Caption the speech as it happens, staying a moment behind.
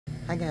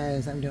Hi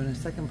guys, I'm doing a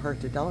second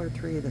part to Dollar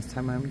Tree. This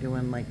time I'm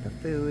doing like the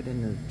food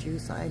and the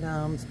juice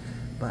items,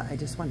 but I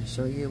just want to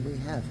show you we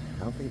have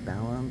Healthy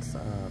Balance,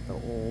 the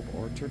old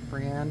Orchard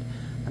brand.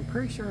 I'm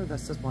pretty sure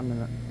this is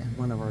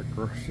one of our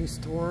grocery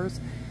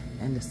stores,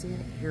 and to see it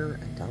here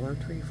at Dollar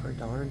Tree for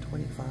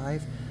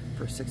 $1.25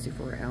 for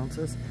 64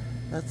 ounces,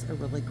 that's a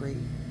really great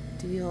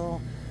deal.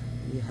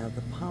 You have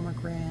the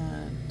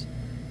pomegranate,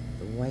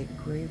 the white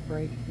grape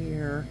right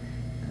here,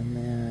 and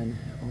then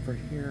over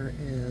here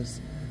is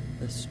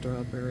the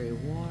strawberry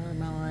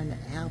watermelon,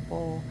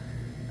 apple.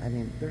 I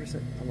mean, there's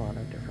a lot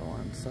of different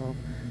ones. So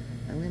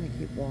I'm going to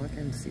keep walking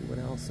and see what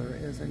else there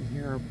is in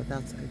here, but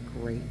that's a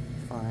great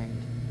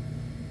find.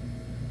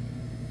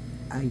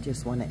 I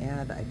just want to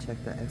add, I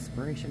checked the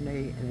expiration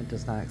date and it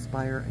does not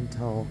expire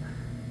until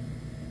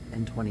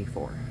in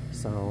 24.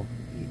 So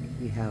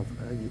you have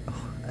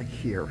a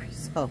year.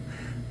 So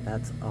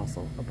that's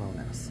also a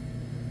bonus.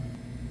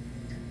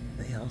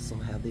 They also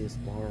have these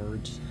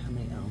large, how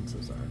many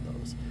ounces are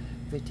those?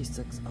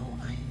 56, oh,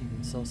 I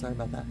am so sorry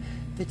about that.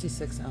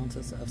 56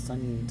 ounces of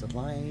Sunny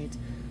Delight,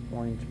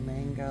 orange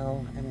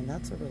mango. I mean,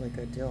 that's a really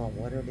good deal.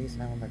 What are these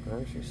now in the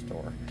grocery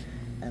store?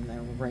 And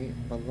then right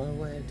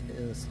below it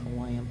is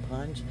Hawaiian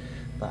Punch.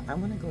 But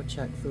I'm going to go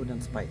check food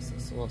and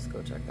spices, so let's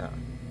go check that.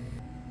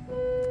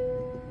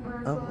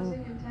 Oh,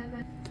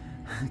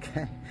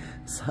 okay.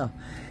 So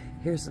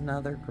here's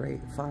another great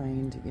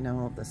find. You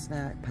know, the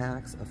snack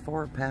packs, a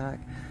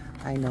 4-pack.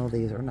 I know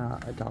these are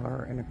not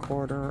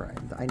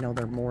 $1.25. I know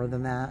they're more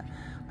than that.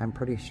 I'm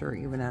pretty sure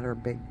even at our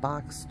big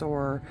box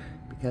store,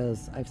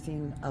 because I've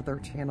seen other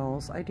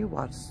channels. I do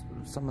watch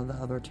some of the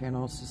other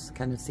channels just to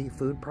kind of see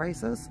food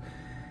prices.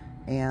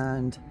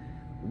 And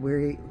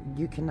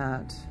you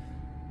cannot,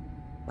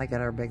 like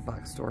at our big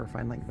box store,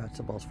 find like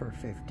vegetables for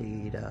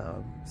 50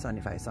 to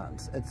 75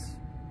 cents. It's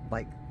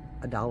like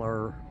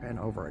 $1 and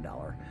over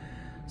 $1.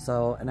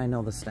 So, and I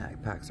know the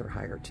snack packs are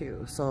higher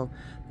too. So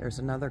there's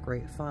another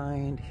great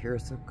find.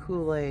 Here's the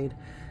Kool-Aid.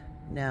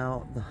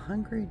 Now the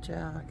Hungry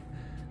Jack,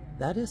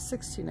 that is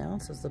 16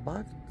 ounces. The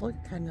box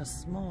looked kind of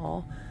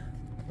small,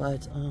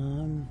 but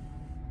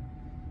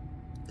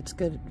it's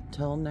good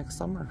till next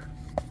summer,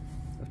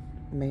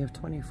 May of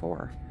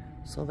 24.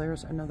 So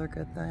there's another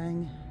good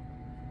thing.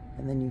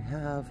 And then you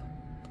have,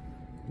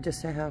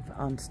 just to have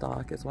on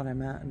stock is what I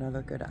meant,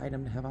 another good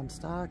item to have on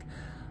stock.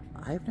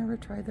 I've never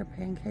tried their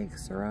pancake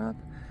syrup,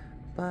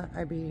 but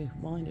I'd be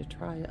willing to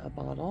try a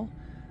bottle.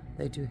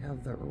 They do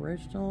have the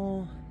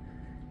original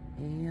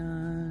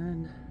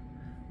and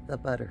the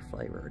butter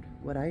flavored.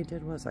 What I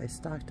did was I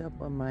stocked up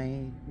when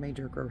my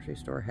major grocery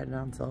store had it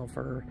on sale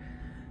for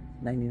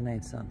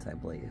 99 cents, I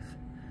believe.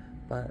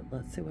 But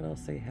let's see what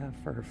else they have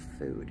for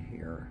food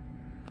here.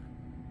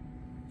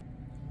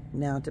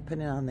 Now,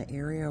 depending on the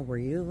area where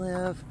you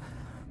live,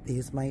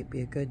 these might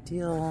be a good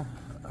deal,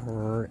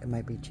 or it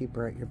might be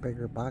cheaper at your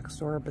bigger box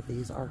store, but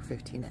these are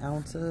 15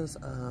 ounces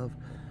of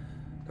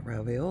the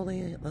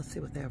ravioli. Let's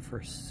see what they have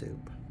for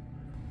soup.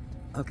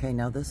 Okay,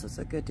 now this is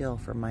a good deal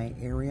for my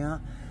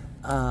area.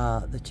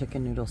 The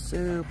chicken noodle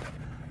soup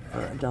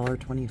for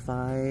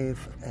 $1.25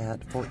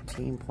 at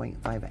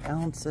 14.5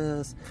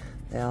 ounces.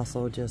 They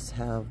also just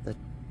have the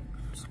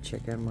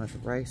chicken with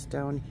rice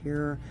down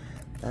here.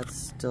 That's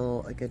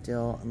still a good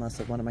deal unless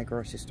one of my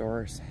grocery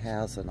stores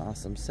has an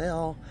awesome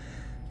sale.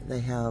 They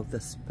have the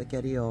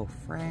SpaghettiO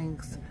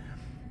Franks,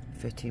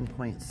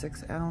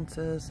 15.6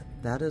 ounces.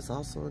 That is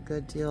also a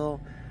good deal.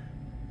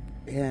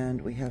 And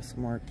we have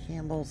some more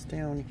Campbell's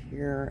down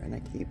here.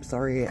 And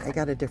sorry, I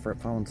got a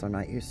different phone, so I'm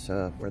not used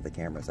to where the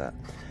camera's at.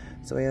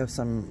 So we have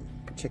some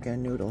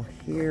chicken noodle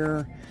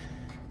here,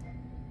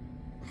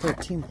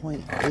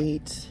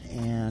 13.8,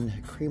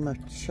 and cream of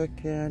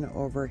chicken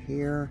over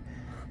here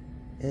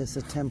is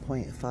a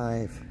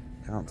 10.5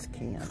 ounce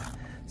can.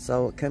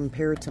 So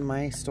compared to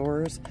my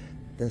stores,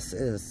 this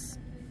is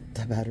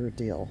the better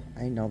deal.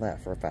 I know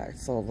that for a fact.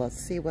 So let's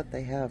see what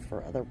they have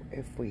for other,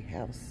 if we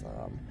have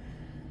some.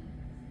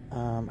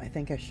 I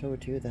think I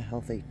showed you the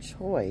Healthy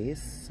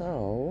Choice,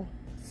 so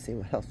let's see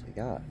what else we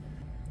got.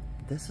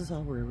 This is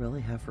all we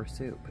really have for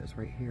soup, is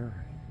right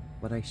here.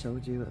 What I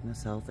showed you in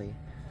this Healthy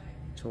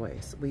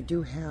Choice. We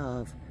do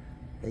have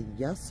the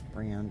Yes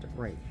brand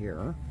right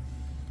here.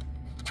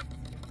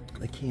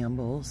 The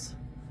Campbell's.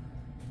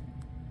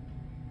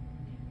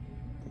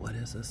 What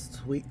is this?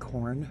 Sweet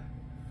corn.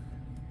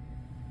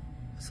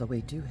 So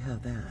we do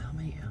have that. How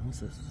many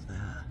ounces is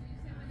that?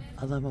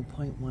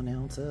 11.1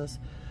 ounces.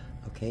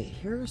 Okay,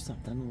 here's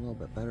something a little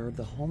bit better.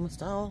 The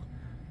Homestyle,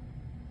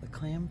 the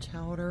clam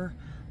chowder.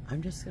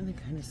 I'm just going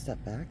to kind of step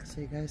back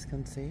so you guys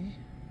can see.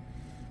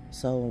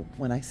 So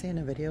when I say in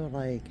a video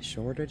like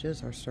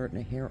shortages are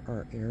starting to hit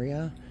our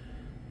area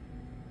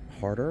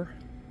harder,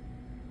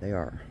 they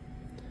are.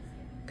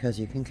 Because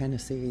you can kind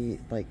of see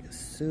like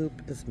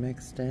soup is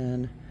mixed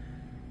in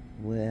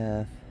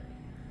with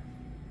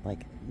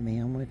like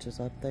manwich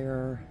up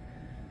there,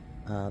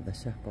 the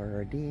Chef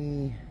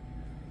Boyardee,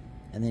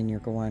 and then you're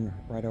going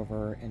right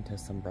over into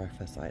some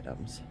breakfast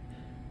items.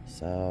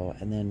 So,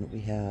 and then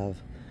we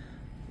have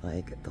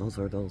like those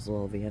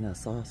little Vienna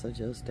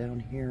sausages down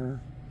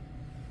here.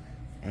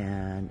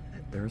 And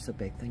there's a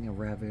big thing of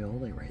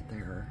ravioli right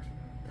there.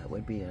 That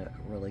would be a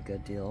really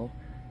good deal.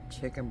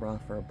 Chicken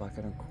broth for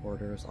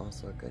 $1.25 is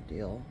also a good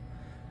deal.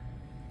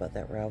 But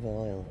that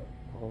ravioli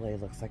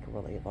looks like a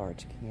really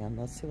large can.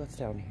 Let's see what's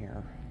down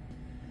here.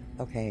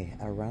 Okay,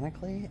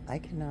 ironically, I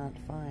cannot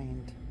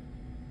find...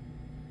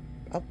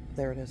 Oh,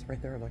 there it is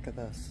right there. Look at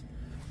this.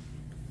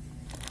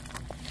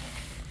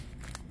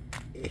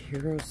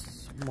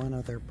 Here's one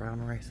of their brown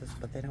rices,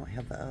 but they don't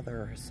have the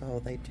other. So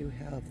they do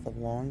have the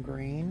long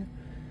grain,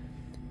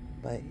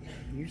 but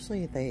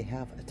usually they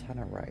have a ton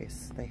of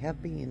rice. They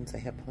have beans. They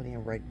have plenty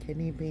of red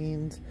kidney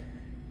beans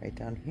right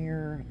down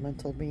here,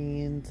 lentil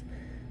beans,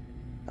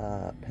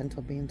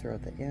 pinto beans are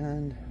at the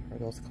end, or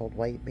those called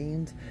white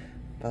beans.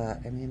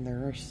 But I mean,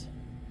 there's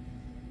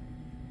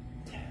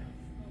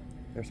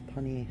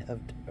plenty of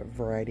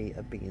variety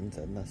of beans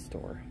in this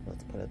store,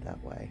 let's put it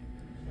that way.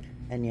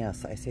 And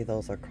yes, I see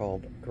those are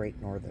called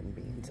Great Northern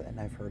beans, and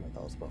I've heard of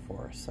those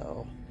before.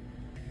 So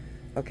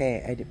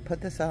okay, I did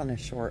put this out in a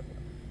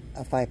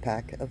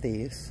 5-pack of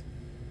these,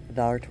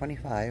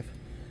 $1.25.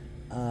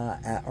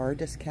 At our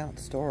discount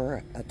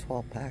store, a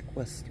 12-pack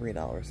was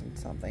 $3 and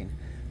something.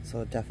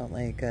 So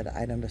definitely a good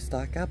item to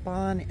stock up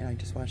on. And I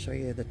just want to show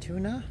you the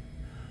tuna.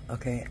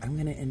 Okay, I'm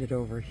going to end it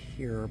over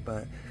here,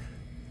 but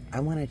I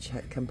want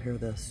to compare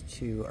this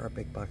to our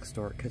big box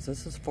store, because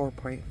this is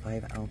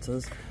 4.5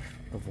 ounces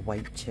of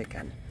white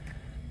chicken.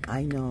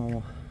 I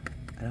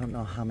don't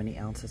know how many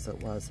ounces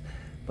it was,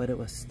 but it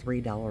was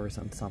 $3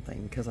 and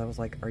something, because I was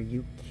like, are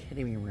you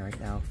kidding me right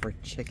now for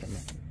chicken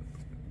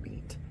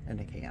meat in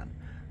a can?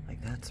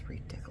 Like, that's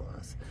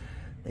ridiculous.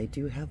 They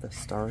do have the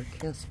Star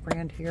Kiss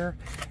brand here.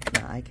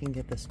 Now, I can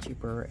get this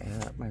cheaper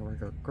at my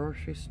regular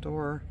grocery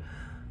store.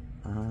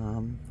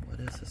 What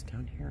is this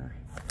down here?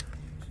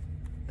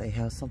 They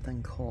have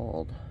something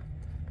called,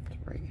 it's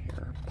right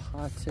here,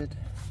 potted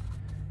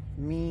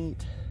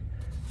meat.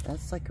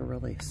 That's like a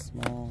really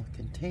small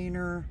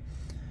container.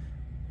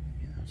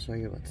 Yeah, I'll show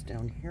you what's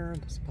down here,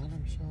 this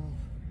bottom shelf.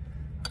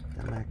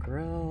 The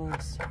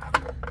mackerels.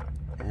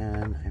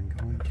 And I'm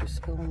going to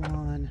spill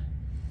one.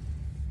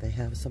 They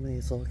have some of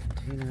these little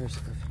containers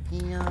of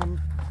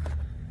ham.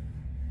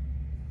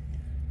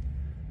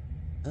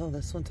 Oh,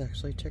 this one's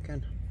actually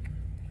chicken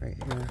right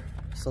here.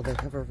 So they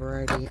have a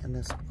variety in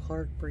this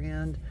Clark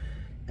brand,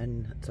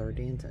 and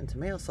sardines and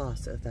tomato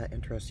sauce, if that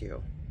interests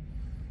you.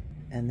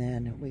 And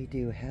then we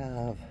do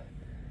have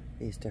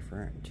these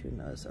different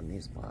tunas in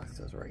these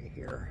boxes right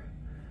here,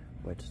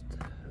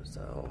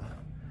 so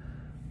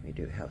we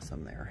do have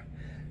some there.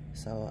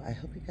 So I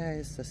hope you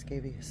guys just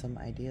gave you some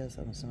ideas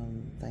on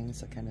some things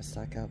to kind of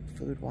stock up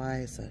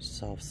food-wise, that's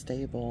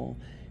shelf-stable,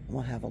 and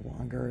we'll have a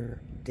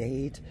longer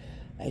date.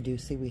 I do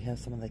see we have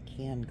some of the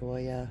canned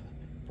Goya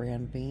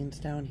brand beans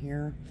down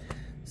here.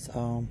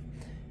 So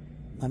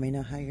let me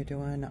know how you're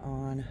doing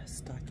on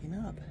stocking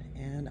up,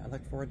 and I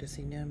look forward to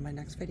seeing you in my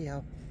next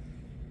video.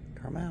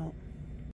 Carm out.